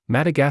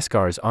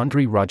Madagascar's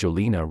Andry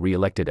Rajoelina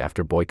re-elected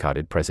after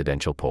boycotted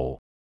presidential poll.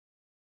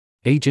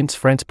 Agence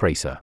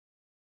France-Presse.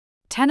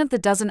 10 of the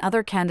dozen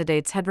other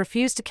candidates had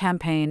refused to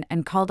campaign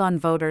and called on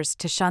voters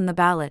to shun the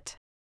ballot.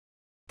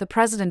 The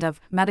president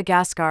of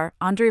Madagascar,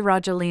 Andry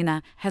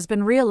Rajoelina, has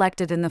been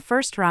re-elected in the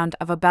first round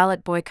of a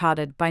ballot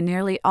boycotted by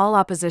nearly all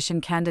opposition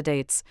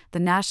candidates,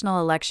 the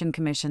National Election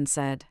Commission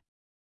said.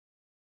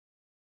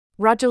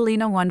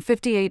 Rajoelina won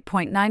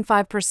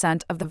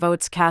 58.95% of the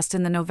votes cast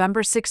in the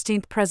November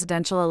 16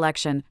 presidential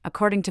election,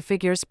 according to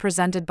figures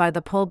presented by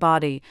the poll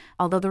body,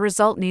 although the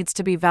result needs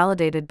to be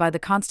validated by the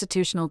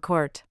Constitutional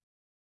Court.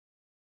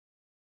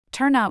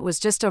 Turnout was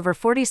just over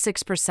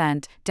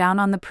 46%, down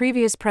on the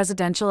previous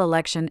presidential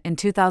election in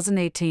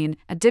 2018,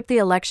 a dip the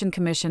Election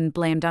Commission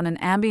blamed on an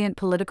ambient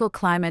political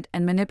climate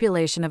and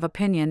manipulation of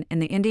opinion in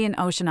the Indian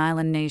Ocean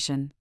island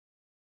nation.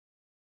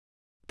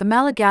 The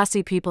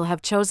Malagasy people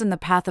have chosen the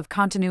path of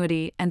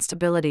continuity and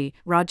stability,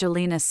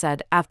 Rajoelina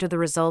said after the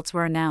results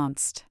were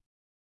announced.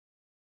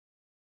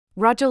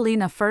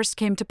 Rajoelina first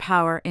came to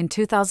power in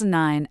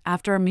 2009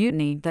 after a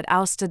mutiny that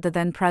ousted the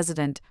then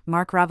president,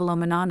 Marc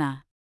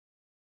Rajoelina.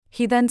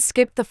 He then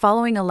skipped the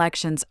following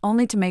elections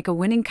only to make a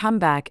winning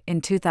comeback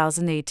in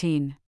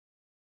 2018.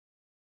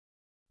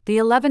 The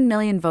 11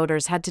 million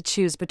voters had to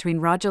choose between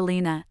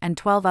Rajoelina and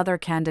 12 other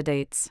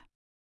candidates.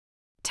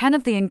 10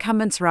 of the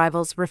incumbent's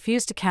rivals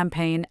refused to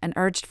campaign and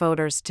urged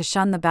voters to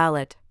shun the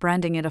ballot,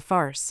 branding it a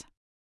farce.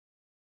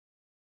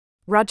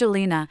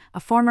 Rajoelina,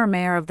 a former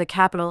mayor of the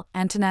capital,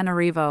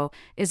 Antananarivo,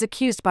 is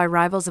accused by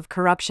rivals of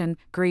corruption,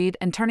 greed,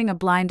 and turning a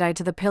blind eye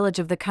to the pillage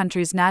of the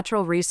country's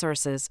natural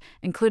resources,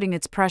 including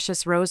its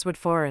precious rosewood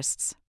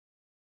forests.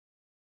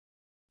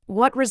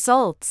 What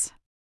results?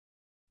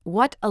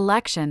 What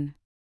election?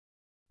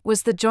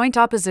 Was the joint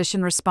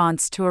opposition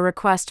response to a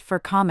request for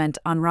comment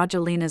on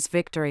Rajoelina's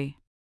victory.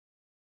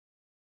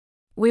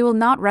 We will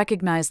not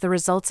recognize the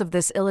results of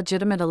this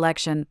illegitimate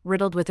election,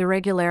 riddled with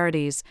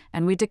irregularities,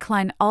 and we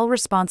decline all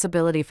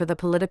responsibility for the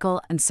political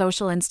and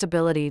social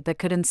instability that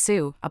could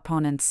ensue,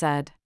 opponents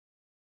said.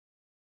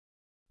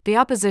 The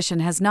opposition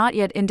has not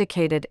yet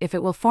indicated if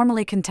it will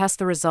formally contest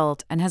the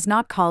result and has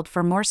not called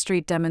for more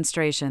street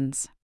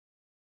demonstrations.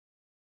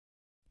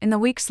 In the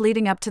weeks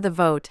leading up to the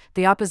vote,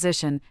 the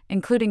opposition,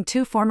 including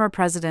 2 former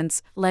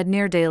presidents, led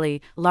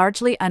near-daily,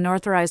 largely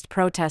unauthorized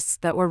protests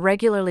that were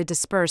regularly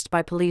dispersed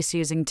by police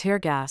using tear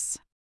gas.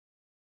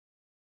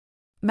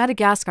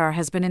 Madagascar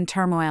has been in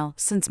turmoil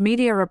since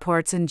media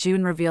reports in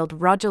June revealed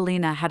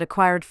Rajoelina had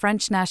acquired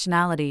French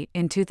nationality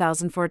in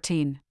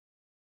 2014.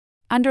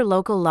 Under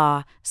local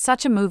law,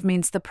 such a move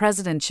means the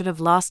president should have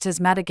lost his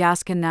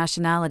Madagascan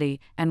nationality,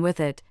 and with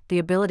it, the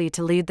ability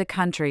to lead the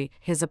country,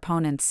 his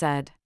opponents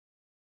said.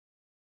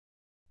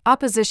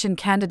 Opposition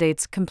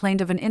candidates complained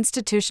of an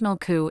institutional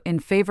coup in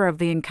favor of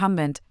the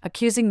incumbent,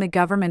 accusing the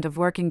government of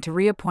working to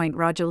reappoint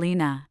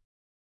Rajoelina.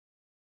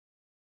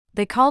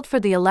 They called for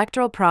the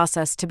electoral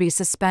process to be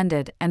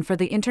suspended and for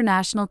the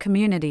international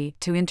community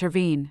to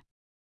intervene.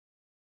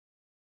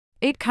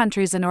 8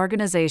 countries and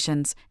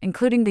organizations,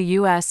 including the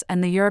US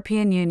and the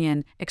European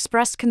Union,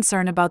 expressed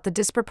concern about the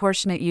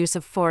disproportionate use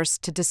of force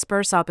to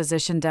disperse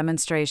opposition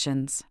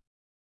demonstrations.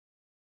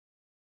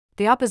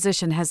 The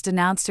opposition has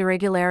denounced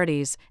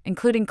irregularities,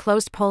 including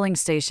closed polling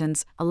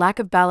stations, a lack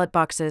of ballot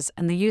boxes,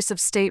 and the use of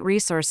state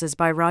resources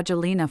by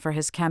Rajoelina for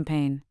his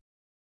campaign.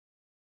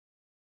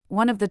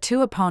 One of the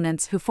 2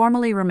 opponents who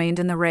formally remained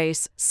in the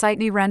race,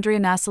 Sitni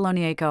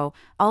Randrianasalonieko,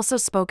 also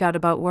spoke out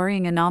about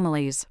worrying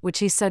anomalies, which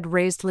he said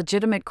raised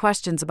legitimate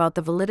questions about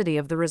the validity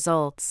of the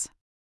results.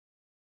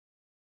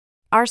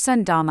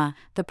 Arsène Dama,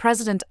 the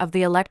president of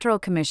the Electoral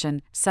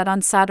Commission, said on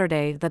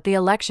Saturday that the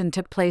election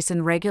took place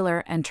in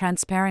regular and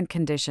transparent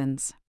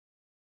conditions.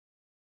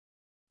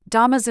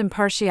 Dama's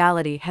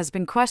impartiality has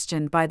been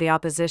questioned by the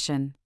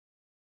opposition.